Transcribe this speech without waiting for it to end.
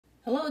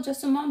Hello,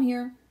 Justin Mom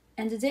here,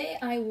 and today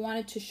I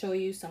wanted to show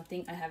you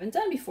something I haven't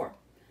done before.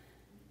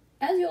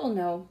 As you all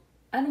know,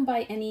 I don't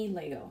buy any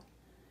Lego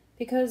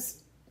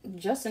because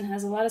Justin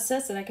has a lot of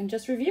sets that I can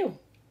just review.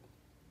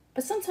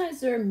 But sometimes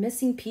there are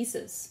missing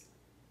pieces.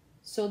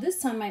 So this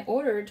time I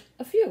ordered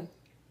a few.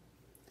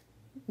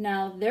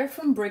 Now they're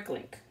from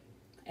BrickLink,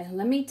 and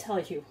let me tell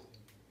you,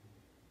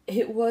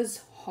 it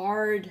was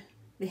hard.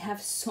 They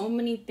have so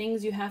many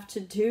things you have to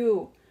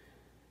do.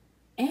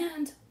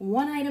 And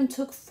one item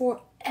took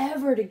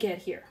forever to get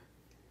here.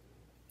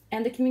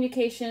 And the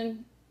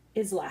communication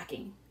is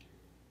lacking.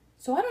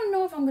 So I don't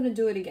know if I'm going to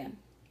do it again.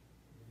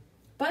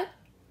 But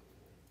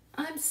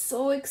I'm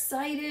so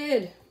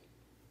excited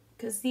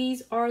because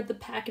these are the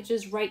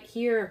packages right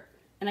here.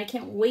 And I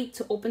can't wait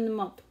to open them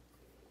up.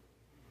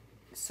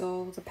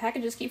 So the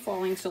packages keep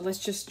falling. So let's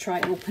just try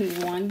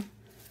opening one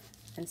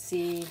and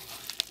see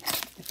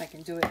if I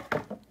can do it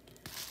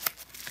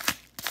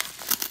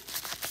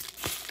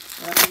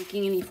without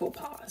making any faux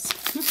pas.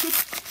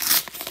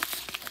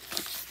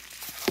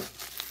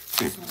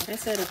 So like I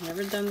said, I've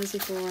never done this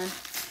before,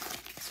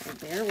 so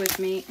bear with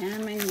me.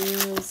 And my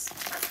nails,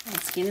 my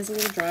skin is a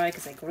little dry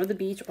because I go to the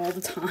beach all the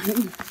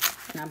time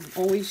and I'm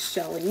always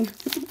shelling.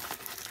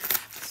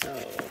 So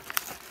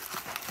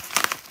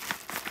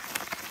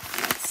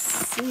let's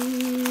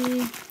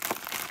see.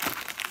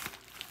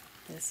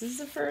 This is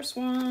the first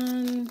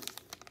one.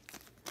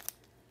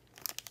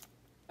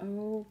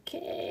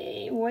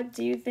 Okay, what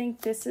do you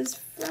think this is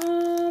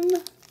from?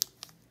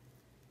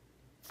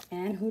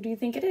 And who do you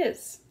think it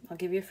is? I'll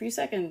give you a few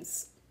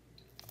seconds.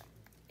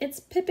 It's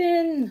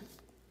Pippin,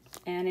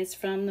 and it's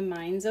from the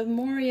Mines of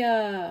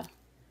Moria.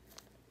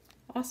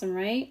 Awesome,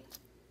 right?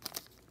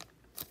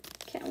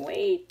 Can't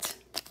wait.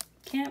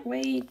 Can't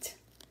wait.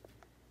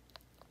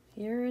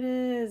 Here it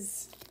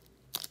is.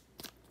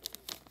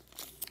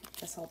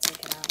 Guess I'll take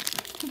it out.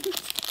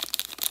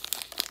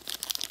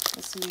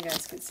 Just so you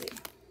guys can see.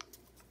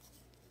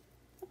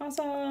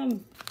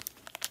 Awesome.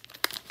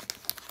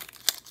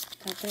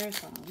 That there,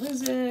 so I'll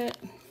lose it.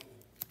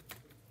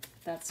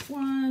 That's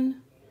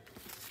one.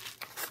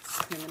 Let's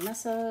clean the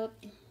mess up.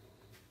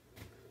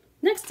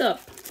 Next up.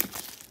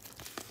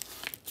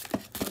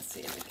 Let's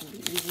see if it can be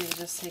easy to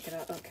just take it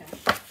out. Okay.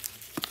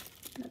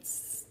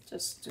 Let's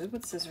just do it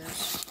with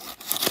scissors.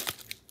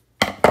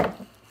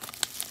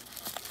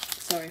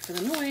 Sorry for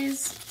the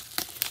noise.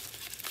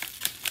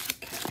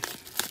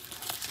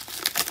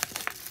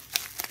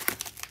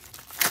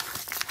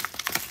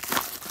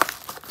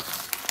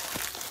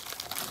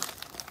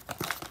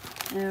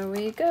 There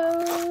we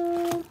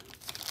go.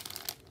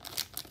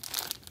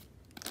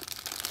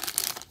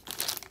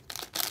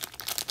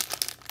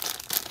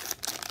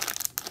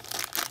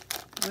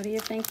 What do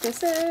you think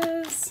this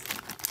is?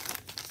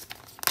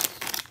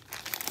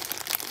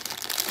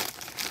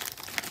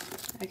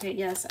 Okay,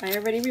 yes, I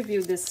already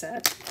reviewed this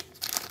set,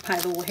 by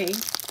the way.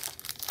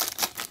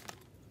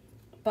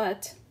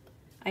 But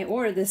I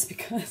ordered this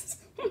because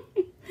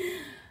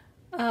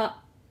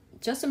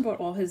Justin brought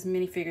all his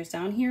minifigures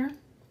down here.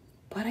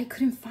 But I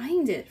couldn't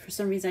find it for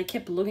some reason. I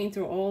kept looking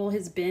through all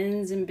his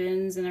bins and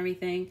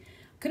everything.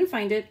 Couldn't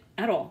find it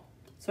at all.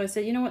 So I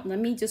said, you know what? Let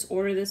me just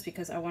order this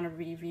because I want to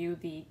review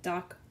the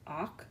Doc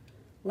Ock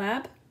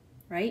lab,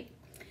 right?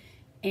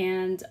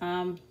 And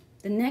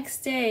the next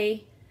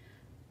day,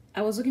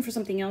 I was looking for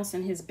something else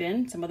in his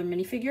bin, some other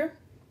minifigure.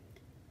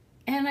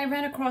 And I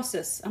ran across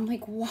this. I'm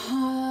like,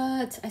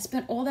 what? I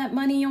spent all that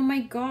money. Oh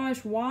my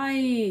gosh,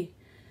 why?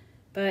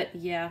 But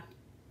yeah.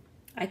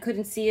 I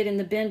couldn't see it in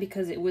the bin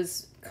because it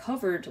was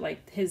covered,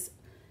 like his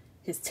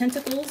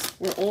tentacles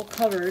were all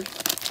covered,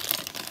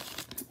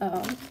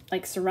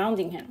 like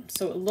surrounding him.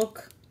 So it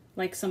looked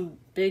like some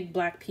big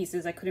black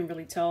pieces. I couldn't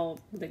really tell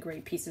the gray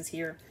pieces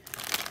here.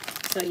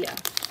 So yeah,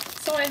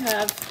 so I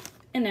have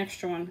an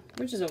extra one,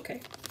 which is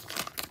okay.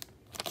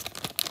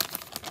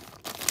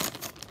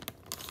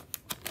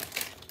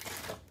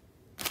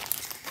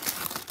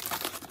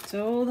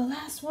 So the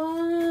last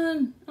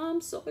one, I'm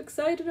so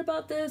excited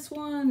about this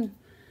one.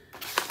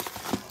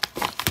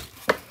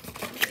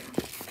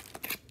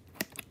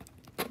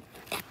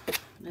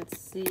 Let's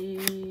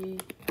see.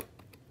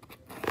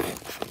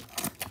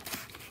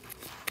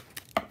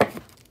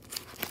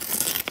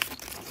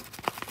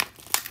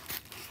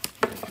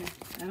 Okay.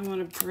 I don't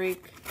want to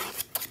break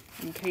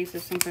in case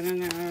there's something in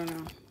there. I don't know.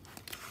 I'm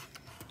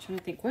trying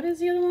to think. What is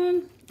the other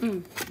one?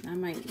 I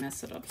might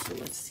mess it up. So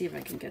let's see if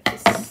I can get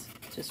this.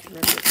 Just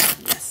rip it.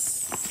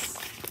 Yes.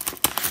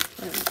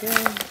 There we go.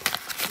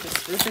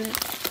 Just ripping it.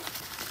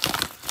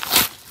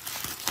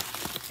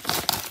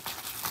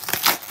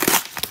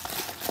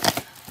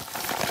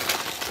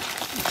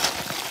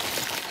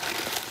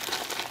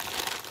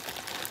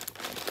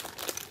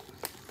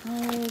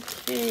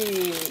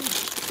 Okay,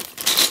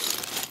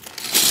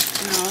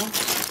 now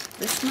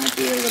this might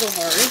be a little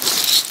hard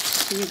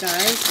for you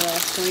guys, but I'll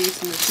show you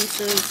some of the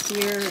pieces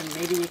here and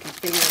maybe you can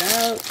figure it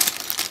out.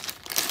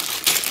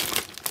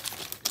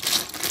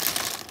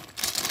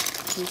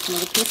 Here's some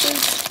of the pieces,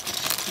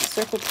 the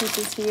circle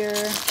pieces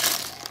here.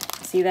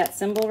 See that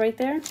symbol right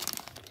there?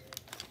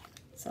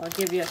 So I'll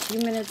give you a few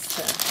minutes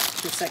to,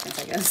 few seconds,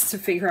 I guess, to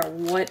figure out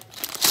what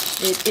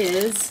it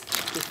is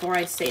before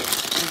I say it.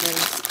 And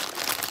there's,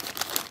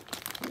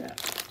 yeah,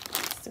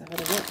 still have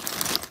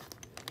it.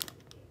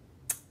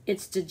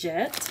 It's the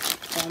Jet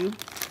from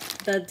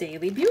the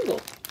Daily Bugle.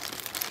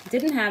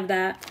 Didn't have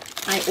that.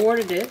 I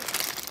ordered it,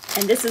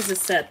 and this is the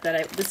set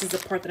that this is the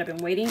part that I've been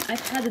waiting.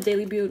 I've had the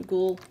Daily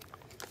Bugle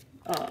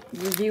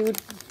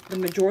reviewed the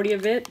majority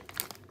of it,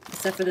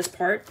 except for this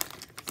part,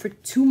 for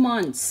 2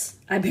 months.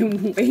 I've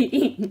been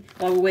waiting.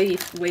 Well, I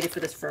waited for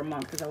this for a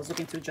month because I was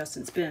looking through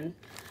Justin's bin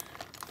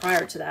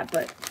prior to that,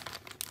 but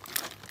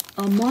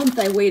a month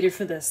I waited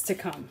for this to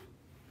come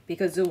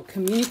because the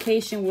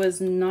communication was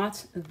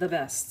not the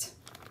best.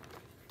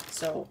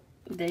 So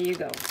there you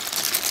go.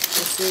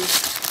 This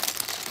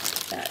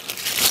is that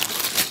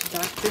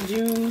Dr.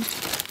 June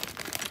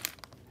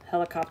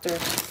helicopter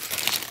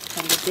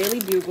from the Daily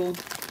Bugle,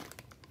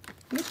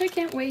 which I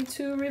can't wait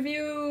to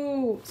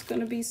review. It's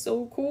gonna be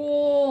so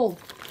cool.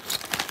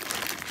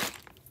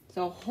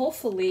 So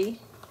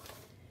hopefully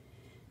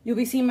you'll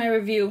be seeing my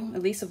review,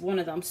 at least of one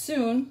of them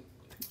soon.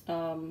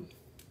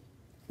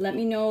 Let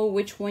me know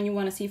which one you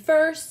want to see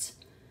first.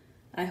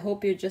 I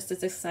hope you're just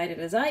as excited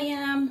as I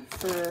am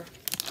for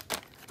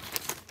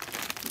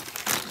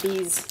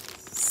these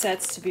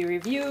sets to be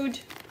reviewed.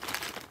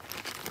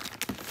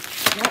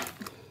 Yep.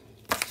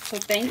 So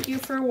thank you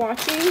for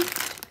watching,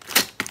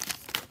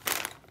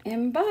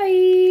 and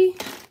bye.